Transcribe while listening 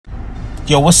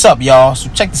Yo, what's up, y'all? So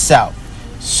check this out.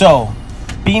 So,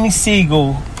 Beanie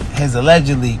Sigel has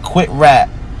allegedly quit rap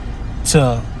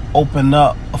to open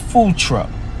up a food truck.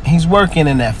 He's working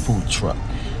in that food truck.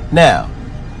 Now,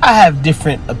 I have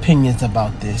different opinions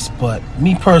about this, but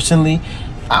me personally,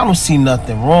 I don't see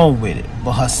nothing wrong with it.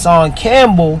 But Hassan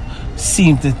Campbell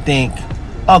seems to think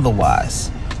otherwise.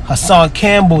 Hassan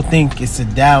Campbell think it's a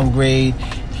downgrade.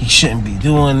 He shouldn't be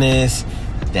doing this.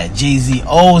 That Jay-Z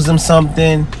owes him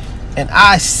something. And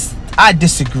I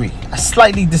disagree. I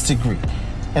slightly disagree.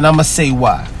 And I'm going to say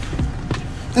why.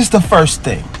 This is the first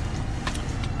thing.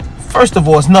 First of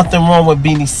all, there's nothing wrong with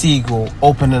Beanie Sigel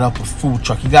opening up a food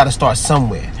truck. You got to start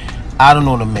somewhere. I don't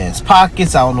know the man's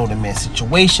pockets. I don't know the man's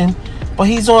situation. But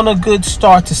he's on a good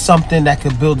start to something that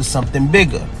could build to something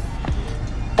bigger.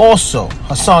 Also,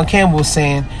 Hassan Campbell was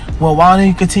saying, well, why don't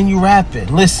you continue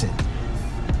rapping? Listen,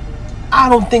 I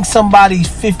don't think somebody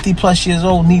 50 plus years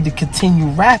old need to continue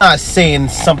rapping. I'm not saying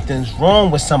something's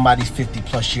wrong with somebody 50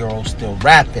 plus year old still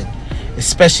rapping,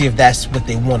 especially if that's what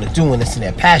they want to do and it's in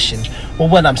their passion. But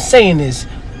what I'm saying is,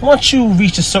 once you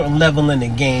reach a certain level in the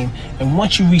game and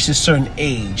once you reach a certain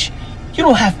age, you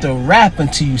don't have to rap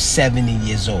until you're 70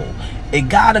 years old. It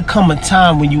gotta come a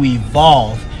time when you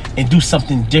evolve and do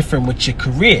something different with your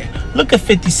career. Look at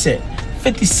 50 Cent.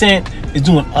 50 Cent is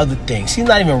doing other things. He's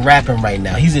not even rapping right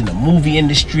now. He's in the movie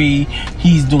industry.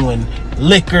 He's doing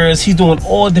liquors. He's doing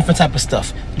all different type of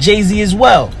stuff. Jay-Z as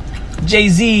well.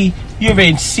 Jay-Z, you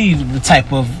already see the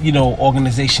type of,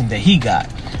 organization that he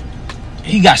got.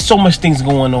 He got so much things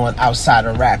going on outside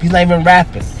of rap. He's not even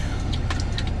rapping.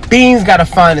 Beans got to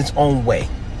find its own way.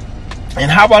 And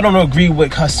how I don't agree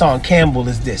with Hassan Campbell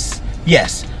is this.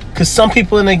 Yes, because some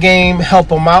people in the game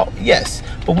help him out. Yes.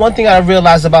 But one thing I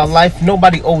realized about life,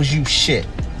 nobody owes you shit.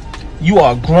 You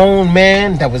are a grown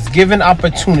man that was given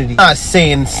opportunity. I'm not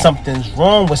saying something's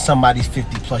wrong with somebody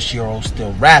 50 plus year old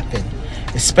still rapping,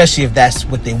 especially if that's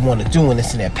what they want to do and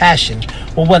it's in their passion.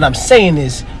 But what I'm saying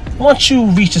is, once you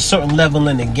reach a certain level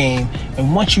in the game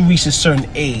and once you reach a certain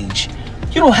age,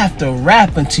 you don't have to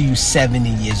rap until you're 70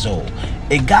 years old.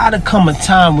 It gotta come a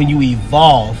time when you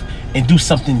evolve and do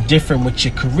something different with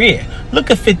your career.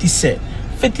 Look at 50 Cent.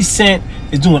 50 Cent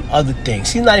is doing other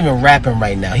things. He's not even rapping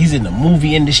right now. He's in the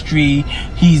movie industry.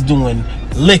 He's doing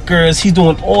liquors. He's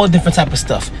doing all different type of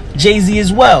stuff. Jay-Z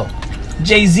as well.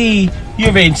 Jay-Z, you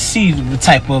already see the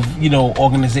type of,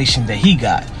 organization that he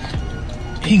got.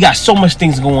 He got so much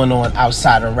things going on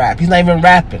outside of rap. He's not even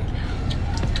rapping.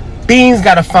 Beans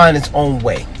got to find its own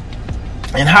way.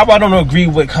 And how I don't agree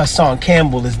with Hassan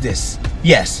Campbell is this.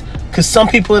 Yes, because some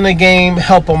people in the game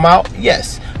help him out.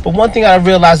 Yes. But one thing I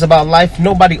realized about life,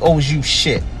 nobody owes you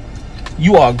shit.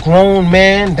 You are a grown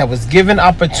man that was given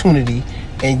opportunity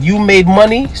and you made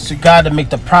money, so you got to make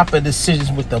the proper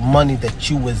decisions with the money that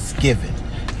you was given.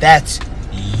 That's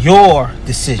your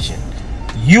decision.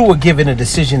 You were given a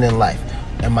decision in life.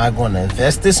 Am I going to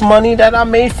invest this money that I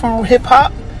made from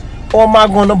hip-hop, or am I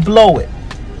going to blow it?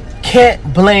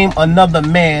 Can't blame another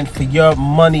man for your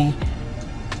money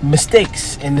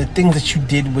mistakes and the things that you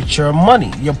did with your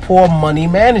money, your poor money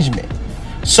management.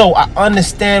 So I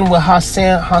understand where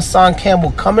Hassan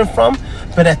Campbell coming from,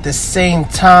 but at the same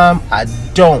time, I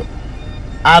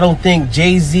don't think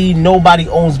Jay-Z, nobody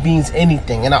owes Beans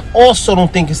anything. And I also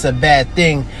don't think it's a bad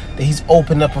thing that he's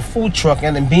opened up a food truck.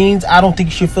 And in Beans, I don't think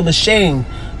you should feel ashamed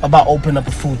about opening up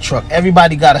a food truck.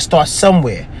 Everybody got to start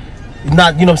somewhere.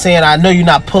 Not, you know what I'm saying? I know you're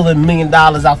not pulling $1 million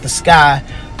out the sky,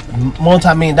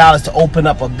 multi-million dollars to open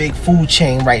up a big food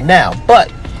chain right now.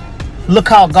 But look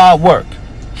how God worked.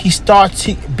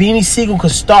 Beanie Sigel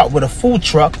could start with a food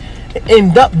truck and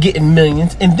end up getting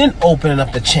millions and then opening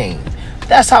up the chain.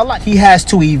 That's how he has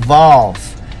to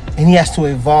evolve. And he has to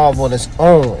evolve on his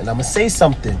own. And I'm going to say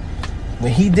something.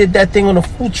 When he did that thing on the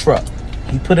food truck,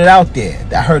 he put it out there.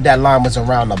 I heard that line was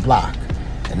around the block.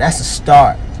 And that's a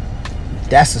start.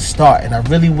 That's a start. And I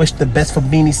really wish the best for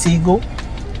Beanie Sigel.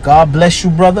 God bless you,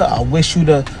 brother. I wish you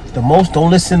the most.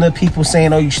 Don't listen to people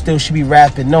saying, oh, you still should be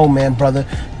rapping. No, man, brother.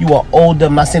 You are older.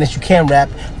 I'm not saying that you can't rap.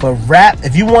 But rap,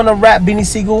 if you want to rap, Beanie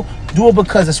Sigel, do it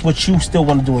because it's what you still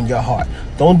want to do in your heart.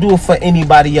 Don't do it for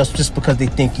anybody else just because they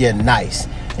think you're nice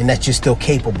and that you're still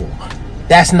capable.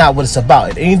 That's not what it's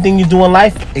about. If anything you do in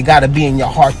life, it got to be in your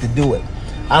heart to do it.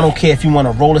 I don't care if you want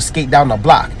to roller skate down the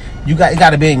block. It got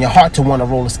to be in your heart to want to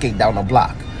roller skate down the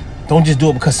block. Don't just do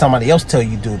it because somebody else tell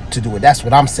you to do it. That's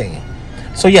what I'm saying.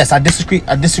 So yes, I disagree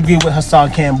with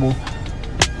Hassan Campbell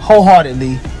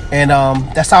wholeheartedly, and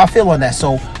that's how I feel on that.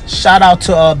 So shout out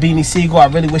to Beanie Sigel. I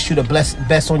really wish you the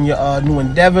best on your new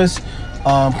endeavors.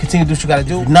 Continue to do what you got to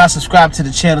do. If you're not subscribed to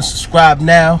the channel, subscribe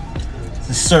now.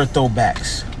 This is Sir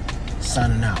Throwbacks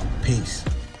signing out. Peace.